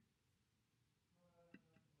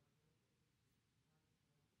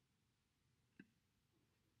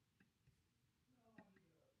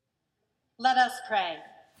Let us pray.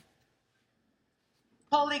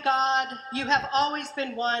 Holy God, you have always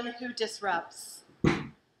been one who disrupts.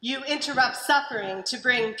 You interrupt suffering to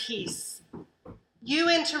bring peace. You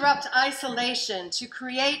interrupt isolation to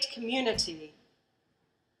create community.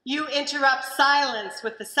 You interrupt silence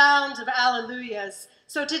with the sound of alleluias.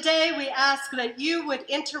 So today we ask that you would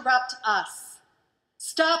interrupt us.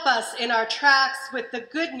 Stop us in our tracks with the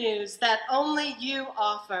good news that only you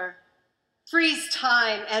offer. Freeze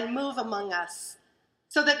time and move among us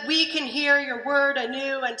so that we can hear your word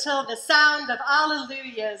anew until the sound of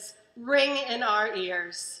alleluias ring in our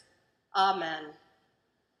ears. Amen.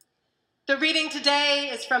 The reading today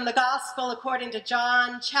is from the Gospel according to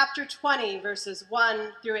John, chapter 20, verses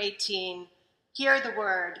 1 through 18. Hear the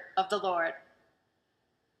word of the Lord.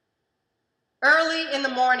 Early in the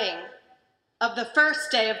morning of the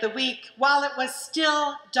first day of the week, while it was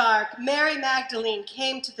still dark, Mary Magdalene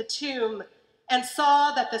came to the tomb and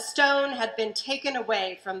saw that the stone had been taken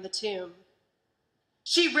away from the tomb.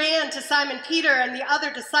 She ran to Simon Peter and the other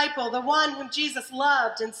disciple, the one whom Jesus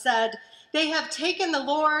loved, and said, "They have taken the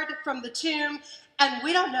Lord from the tomb, and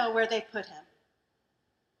we don't know where they put him."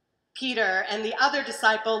 Peter and the other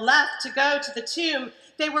disciple left to go to the tomb.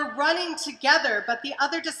 They were running together, but the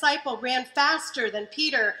other disciple ran faster than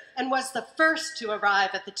Peter and was the first to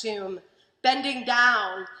arrive at the tomb. Bending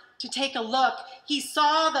down to take a look, he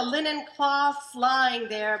saw the linen cloths lying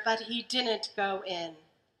there, but he didn't go in.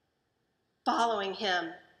 Following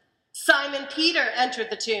him, Simon Peter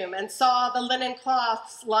entered the tomb and saw the linen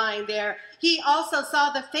cloths lying there. He also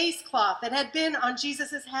saw the face cloth that had been on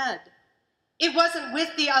Jesus' head. It wasn't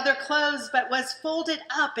with the other clothes, but was folded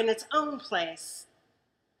up in its own place.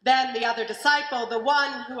 Then the other disciple, the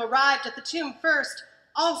one who arrived at the tomb first,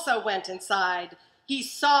 also went inside. He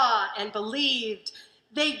saw and believed.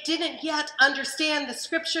 They didn't yet understand the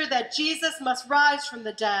scripture that Jesus must rise from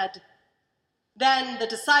the dead. Then the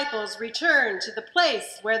disciples returned to the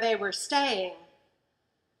place where they were staying.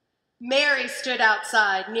 Mary stood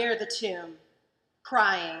outside near the tomb,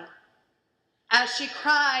 crying. As she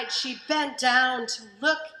cried, she bent down to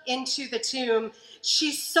look into the tomb.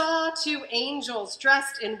 She saw two angels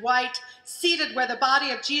dressed in white, seated where the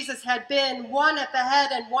body of Jesus had been, one at the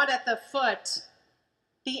head and one at the foot.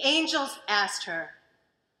 The angels asked her,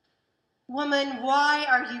 "Woman, why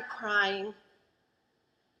are you crying?"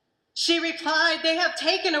 She replied, "They have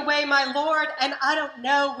taken away my Lord, and I don't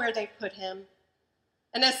know where they put him."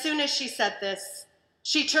 And as soon as she said this,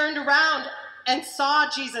 she turned around and saw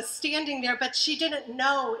Jesus standing there, but she didn't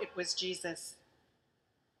know it was Jesus.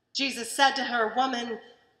 Jesus said to her, "Woman,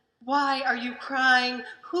 why are you crying?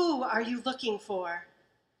 Who are you looking for?"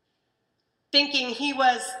 Thinking he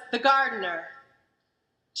was the gardener,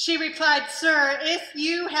 she replied, "Sir, if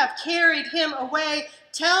you have carried him away,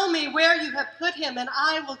 tell me where you have put him, and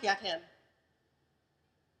I will get him."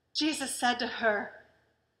 Jesus said to her,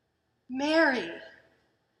 "Mary."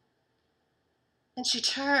 And she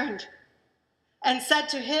turned and said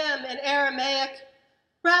to him in Aramaic,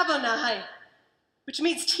 "Rabboni," which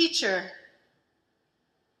means teacher.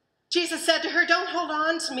 Jesus said to her, "Don't hold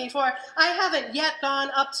on to me, for I haven't yet gone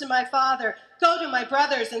up to my Father. Go to my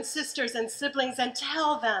brothers and sisters and siblings and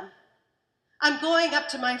tell them, I'm going up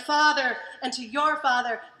to my Father and to your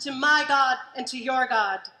Father, to my God and to your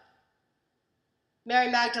God." Mary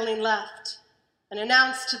Magdalene left and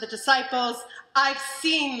announced to the disciples, "I've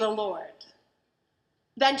seen the Lord."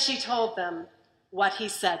 Then she told them what he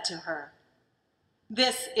said to her.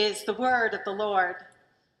 This is the word of the Lord.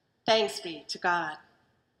 Thanks be to God.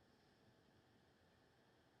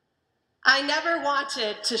 I never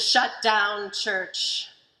wanted to shut down church.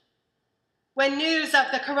 When news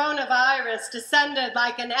of the coronavirus descended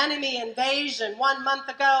like an enemy invasion 1 month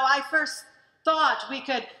ago, I first thought we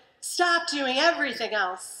could stop doing everything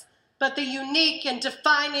else but the unique and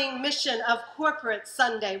defining mission of corporate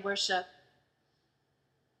Sunday worship.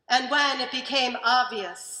 And when it became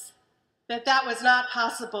obvious that that was not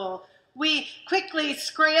possible, we quickly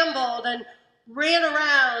scrambled and ran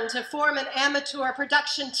around to form an amateur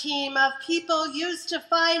production team of people used to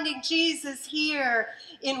finding Jesus here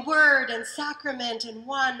in word and sacrament in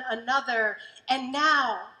one another, and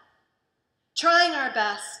now trying our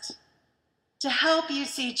best to help you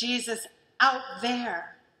see Jesus out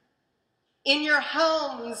there, in your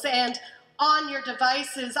homes and on your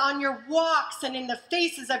devices, on your walks and in the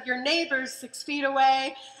faces of your neighbors 6 feet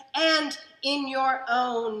away, and in your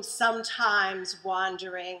own sometimes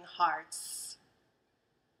wandering hearts.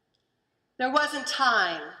 There wasn't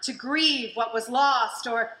time to grieve what was lost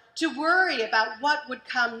or to worry about what would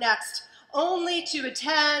come next, only to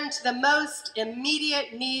attend to the most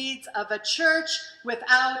immediate needs of a church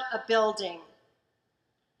without a building,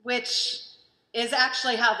 which is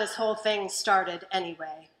actually how this whole thing started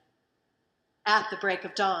anyway, at the break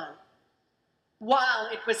of dawn. While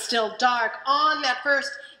it was still dark, on that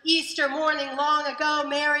first Easter morning long ago,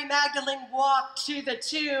 Mary Magdalene walked to the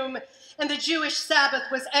tomb, and the Jewish Sabbath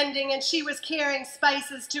was ending, and she was carrying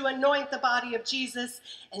spices to anoint the body of Jesus,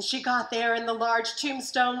 and she got there, and the large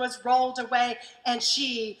tombstone was rolled away, and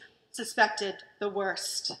she suspected the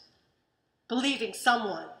worst. Believing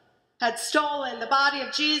someone had stolen the body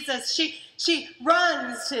of Jesus, she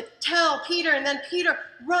runs to tell Peter, and then Peter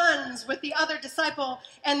runs with the other disciple,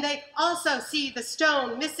 and they also see the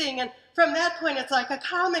stone missing, and from that point it's like a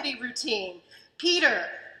comedy routine. Peter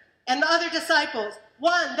and the other disciples,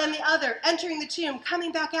 one, then the other, entering the tomb,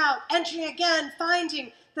 coming back out, entering again,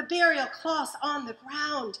 finding the burial cloths on the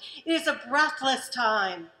ground. It is a breathless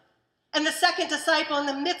time. And the second disciple, in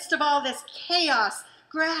the midst of all this chaos,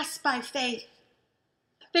 grasped by faith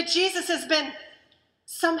that Jesus has been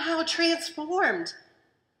somehow transformed,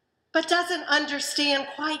 but doesn't understand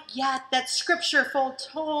quite yet that Scripture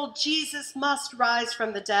foretold Jesus must rise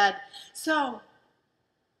from the dead. So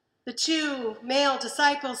the two male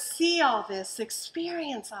disciples see all this,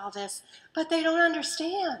 experience all this, but they don't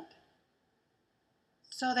understand.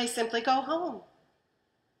 So they simply go home.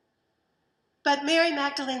 But Mary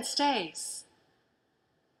Magdalene stays.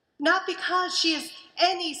 Not because she is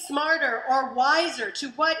any smarter or wiser to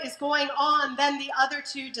what is going on than the other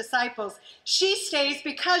two disciples. She stays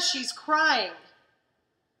because she's crying.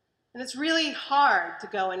 And it's really hard to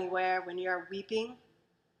go anywhere when you're weeping.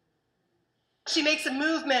 She makes a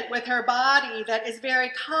movement with her body that is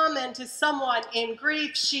very common to someone in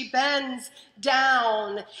grief. She bends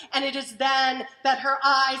down, and it is then that her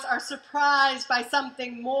eyes are surprised by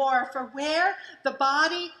something more. For where the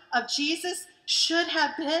body of Jesus should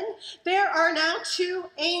have been, there are now two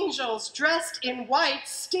angels dressed in white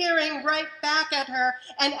staring right back at her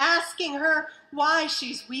and asking her why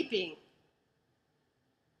she's weeping.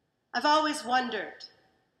 I've always wondered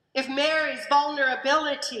if Mary's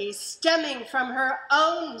vulnerability stemming from her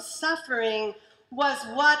own suffering was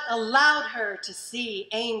what allowed her to see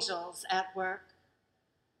angels at work.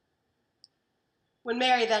 When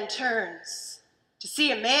Mary then turns to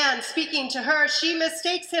see a man speaking to her, she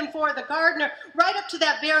mistakes him for the gardener, right up to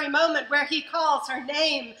that very moment where he calls her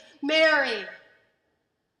name, Mary.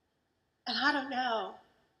 And I don't know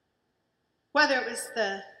whether it was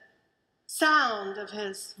the sound of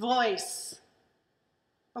his voice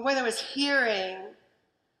or whether it was hearing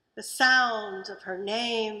the sound of her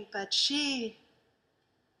name, but she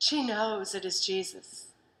knows it is Jesus.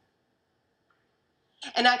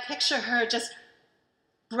 And I picture her just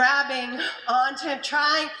grabbing onto him,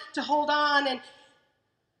 trying to hold on, and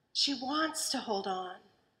she wants to hold on.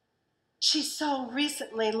 She so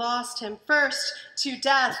recently lost him, first to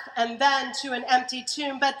death and then to an empty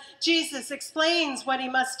tomb. But Jesus explains what he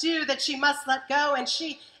must do, that she must let go, and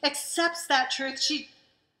she accepts that truth.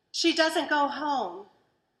 She doesn't go home.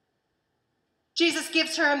 Jesus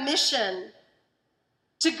gives her a mission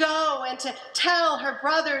to go and to tell her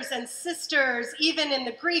brothers and sisters. Even in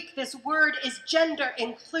the Greek, this word is gender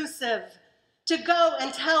inclusive. To go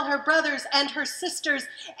and tell her brothers and her sisters,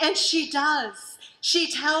 and she does.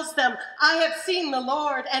 She tells them, I have seen the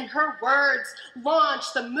Lord, and her words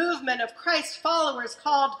launch the movement of Christ followers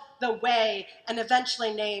called the Way, and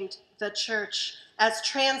eventually named the Church, as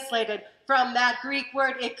translated from that Greek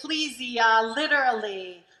word ecclesia,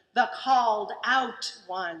 literally the called out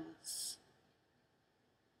ones.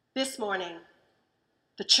 This morning,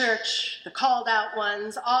 the church, the called out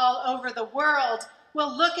ones all over the world,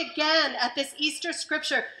 will look again at this Easter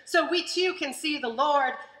scripture so we too can see the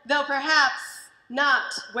Lord, though perhaps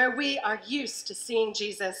not where we are used to seeing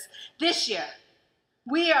Jesus. This year,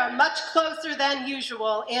 we are much closer than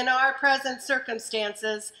usual in our present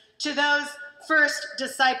circumstances to those first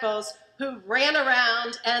disciples who ran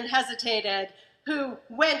around and hesitated, who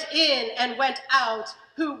went in and went out,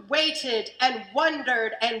 who waited and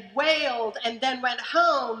wondered and wailed and then went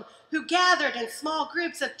home, who gathered in small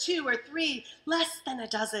groups of 2 or 3, less than a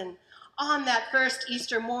dozen, on that first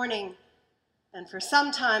Easter morning. And for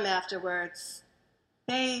some time afterwards,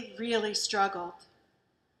 they really struggled.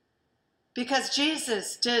 Because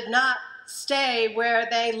Jesus did not stay where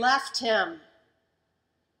they left him.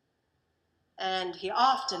 And he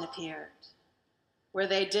often appeared where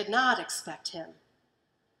they did not expect him.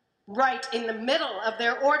 Right in the middle of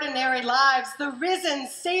their ordinary lives, the risen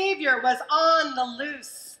Savior was on the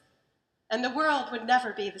loose, and the world would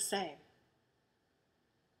never be the same.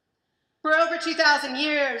 For over 2,000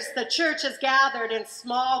 years, the church has gathered in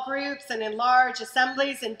small groups and in large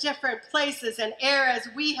assemblies in different places and eras.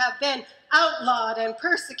 We have been outlawed and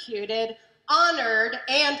persecuted, honored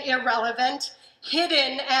and irrelevant,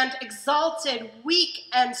 hidden and exalted, weak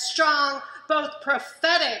and strong, both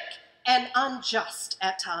prophetic and unjust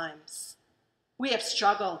at times. We have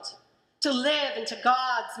struggled to live into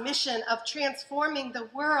God's mission of transforming the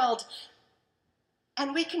world,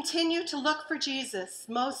 and we continue to look for Jesus,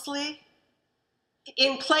 mostly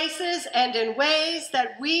in places and in ways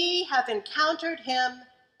that we have encountered him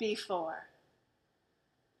before.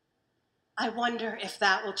 I wonder if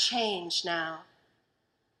that will change now.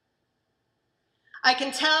 I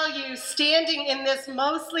can tell you, standing in this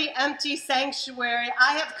mostly empty sanctuary,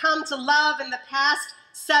 I have come to love in the past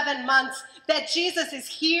 7 months that Jesus is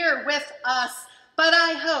here with us, but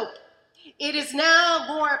I hope it is now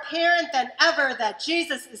more apparent than ever that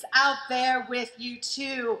Jesus is out there with you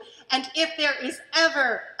too. And if there is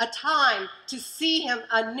ever a time to see him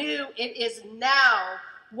anew, it is now,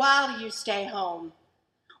 while you stay home,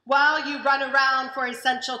 while you run around for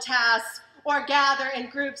essential tasks or gather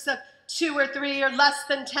in groups of 2 or 3 or less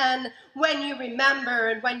than 10, when you remember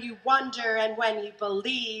and when you wonder and when you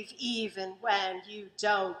believe, even when you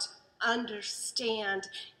don't understand.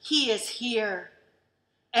 He is here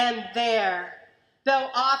and there, though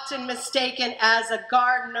often mistaken as a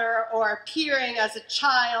gardener or appearing as a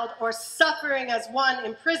child or suffering as one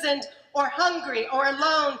imprisoned or hungry or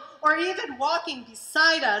alone or even walking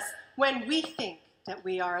beside us when we think that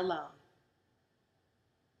we are alone.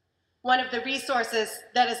 One of the resources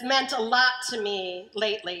that has meant a lot to me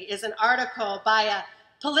lately is an article by a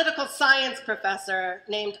political science professor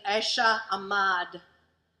named Aisha Ahmad.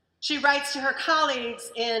 She writes to her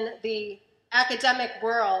colleagues in the academic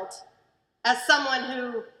world as someone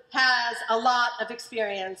who has a lot of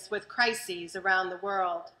experience with crises around the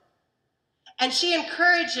world. And she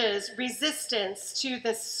encourages resistance to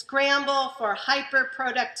this scramble for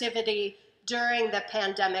hyper-productivity during the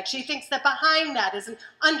pandemic. She thinks that behind that is an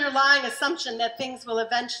underlying assumption that things will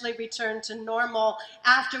eventually return to normal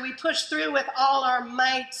after we push through with all our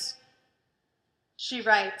might. She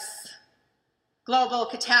writes, global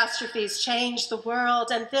catastrophes change the world,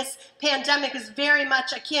 and this pandemic is very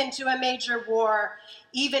much akin to a major war.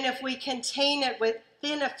 Even if we contain it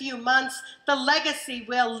within a few months, the legacy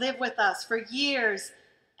will live with us for years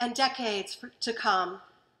and decades to come.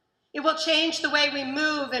 It will change the way we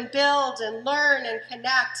move and build and learn and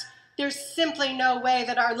connect. There's simply no way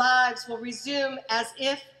that our lives will resume as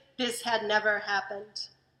if this had never happened.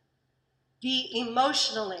 The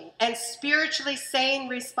emotionally and spiritually sane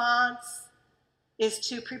response is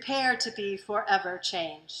to prepare to be forever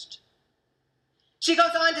changed. She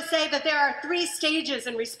goes on to say that there are 3 stages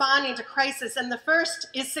in responding to crisis, and the first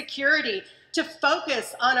is security, to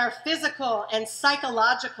focus on our physical and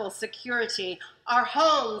psychological security, our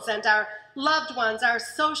homes and our loved ones, our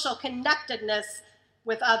social connectedness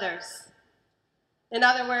with others. In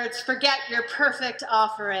other words, forget your perfect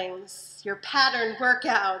offerings, your patterned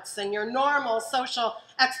workouts, and your normal social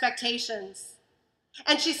expectations.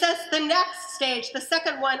 And she says the next stage, the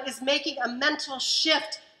second one, is making a mental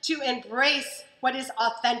shift to embrace what is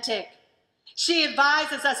authentic. She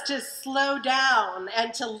advises us to slow down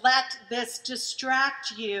and to let this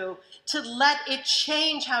distract you, to let it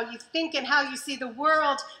change how you think and how you see the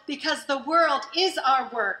world, because the world is our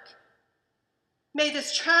work. May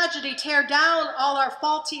this tragedy tear down all our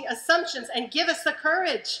faulty assumptions and give us the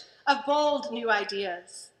courage of bold new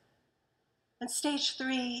ideas. And stage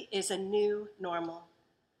 3 is a new normal.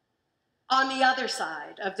 On the other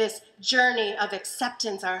side of this journey of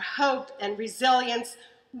acceptance, our hope and resilience,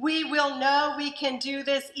 we will know we can do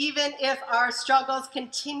this even if our struggles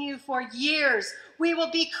continue for years. We will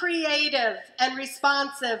be creative and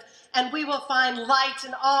responsive, and we will find light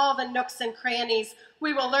in all the nooks and crannies.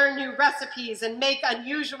 We will learn new recipes and make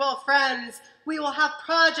unusual friends. We will have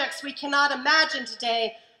projects we cannot imagine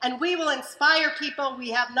today, and we will inspire people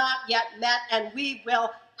we have not yet met, and we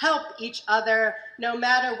will help each other no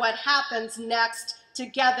matter what happens next.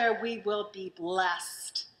 Together we will be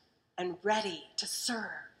blessed and ready to serve.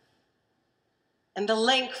 And the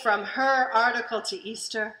link from her article to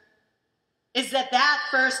Easter is that that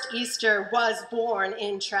first Easter was born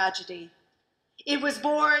in tragedy. It was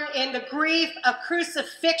born in the grief of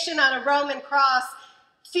crucifixion on a Roman cross.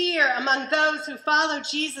 Fear among those who followed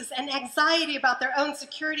Jesus and anxiety about their own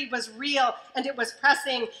security was real, and it was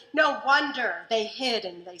pressing. No wonder they hid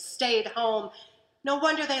and they stayed home. No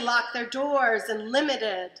wonder they locked their doors and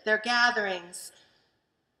limited their gatherings.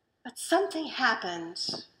 But something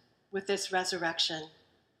happened with this resurrection,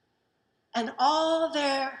 and all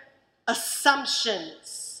their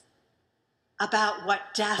assumptions about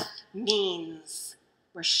what death means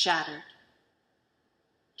were shattered.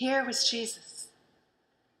 Here was Jesus,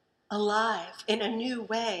 alive in a new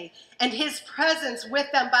way, and his presence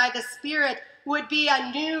with them by the Spirit would be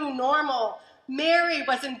a new normal. Mary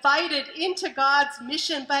was invited into God's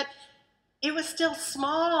mission, but it was still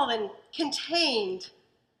small and contained.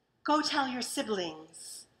 Go tell your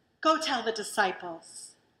siblings. Go tell the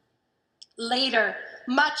disciples. Later,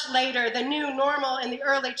 much later, the new normal in the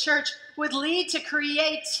early church would lead to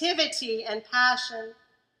creativity and passion,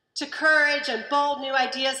 to courage and bold new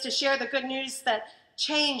ideas to share the good news that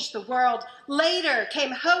changed the world. Later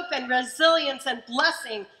came hope and resilience and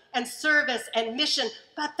blessing and service and mission,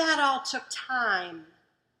 but that all took time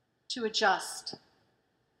to adjust.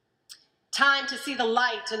 Time to see the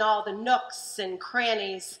light in all the nooks and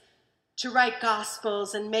crannies, to write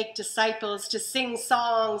gospels and make disciples, to sing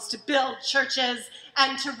songs, to build churches,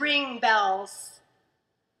 and to ring bells.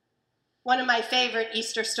 One of my favorite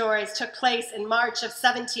Easter stories took place in March of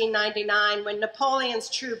 1799 when Napoleon's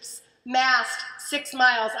troops massed 6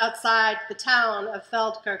 miles outside the town of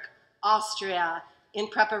Feldkirch, Austria, in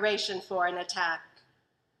preparation for an attack.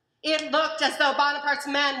 It looked as though Bonaparte's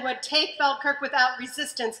men would take Feldkirch without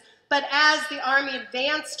resistance, but as the army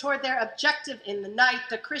advanced toward their objective in the night,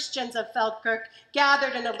 the Christians of Feldkirch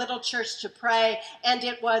gathered in a little church to pray, and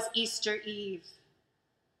it was Easter Eve.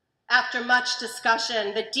 After much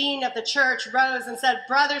discussion, the dean of the church rose and said,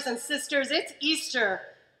 "Brothers and sisters, it's Easter.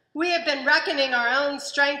 We have been reckoning our own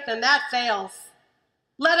strength, and that fails.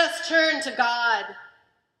 Let us turn to God,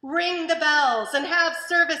 ring the bells, and have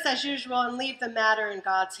service as usual, and leave the matter in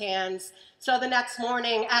God's hands." So the next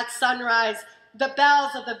morning at sunrise, the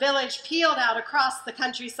bells of the village pealed out across the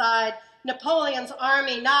countryside. Napoleon's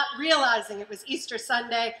army, not realizing it was Easter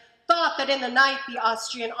Sunday, thought that in the night the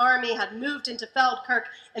Austrian army had moved into Feldkirch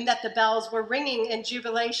and that the bells were ringing in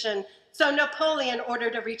jubilation. So Napoleon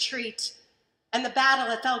ordered a retreat, and the battle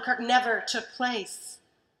at Feldkirch never took place.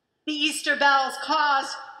 The Easter bells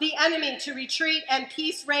caused the enemy to retreat, and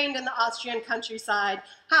peace reigned in the Austrian countryside.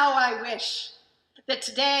 How I wish that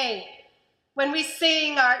today, when we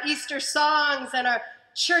sing our Easter songs and our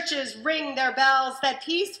churches ring their bells, that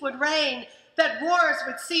peace would reign, that wars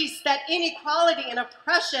would cease, that inequality and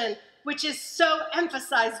oppression, which is so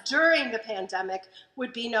emphasized during the pandemic,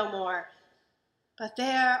 would be no more. But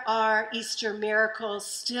there are Easter miracles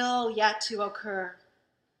still yet to occur.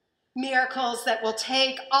 Miracles that will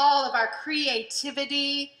take all of our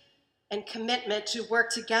creativity and commitment to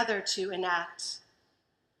work together to enact.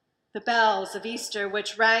 The bells of Easter,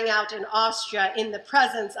 which rang out in Austria in the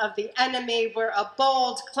presence of the enemy, were a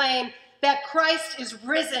bold claim that Christ is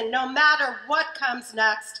risen no matter what comes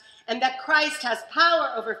next, and that Christ has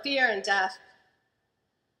power over fear and death.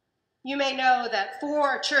 You may know that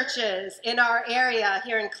 4 churches in our area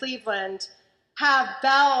here in Cleveland have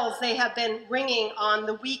bells they have been ringing on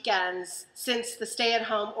the weekends since the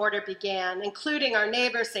stay-at-home order began, including our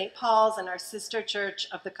neighbor St. Paul's and our sister church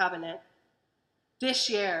of the Covenant. This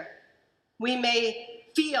year, we may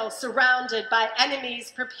feel surrounded by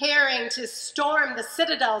enemies preparing to storm the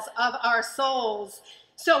citadels of our souls.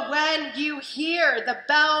 So when you hear the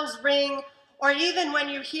bells ring, or even when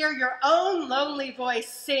you hear your own lonely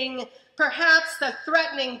voice sing, perhaps the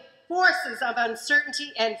threatening forces of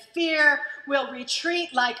uncertainty and fear will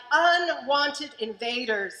retreat like unwanted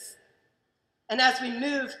invaders. And as we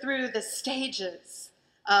move through the stages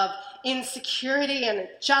of insecurity and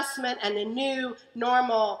adjustment and a new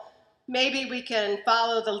normal, maybe we can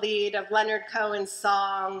follow the lead of Leonard Cohen's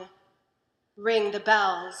song, "Ring the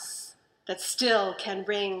Bells That Still Can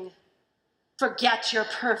Ring." Forget your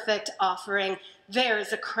perfect offering. There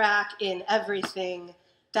is a crack in everything.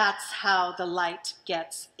 That's how the light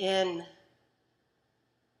gets in.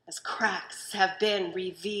 As cracks have been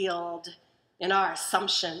revealed in our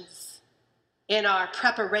assumptions, in our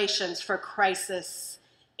preparations for crisis,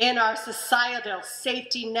 in our societal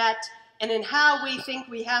safety net, and in how we think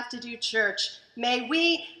we have to do church, may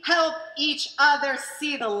we help each other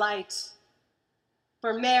see the light.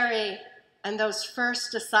 For Mary and those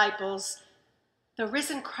first disciples, the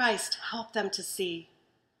risen Christ helped them to see.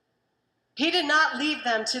 He did not leave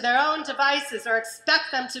them to their own devices or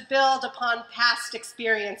expect them to build upon past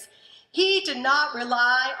experience. He did not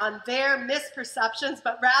rely on their misperceptions,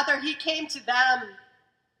 but rather he came to them.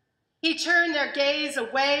 He turned their gaze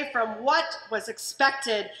away from what was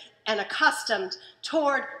expected and accustomed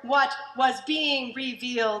toward what was being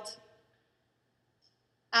revealed.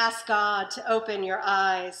 Ask God to open your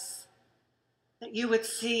eyes, that you would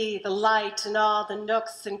see the light in all the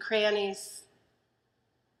nooks and crannies.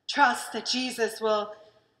 Trust that Jesus will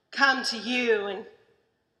come to you and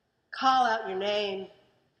call out your name,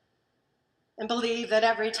 and believe that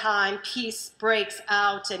every time peace breaks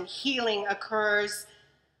out and healing occurs,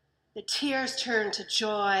 the tears turn to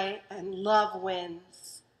joy and love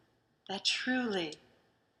wins, that truly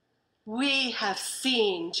We have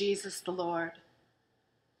seen Jesus the Lord.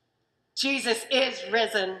 Jesus is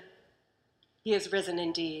risen. He is risen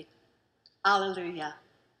indeed. Alleluia.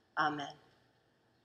 Amen.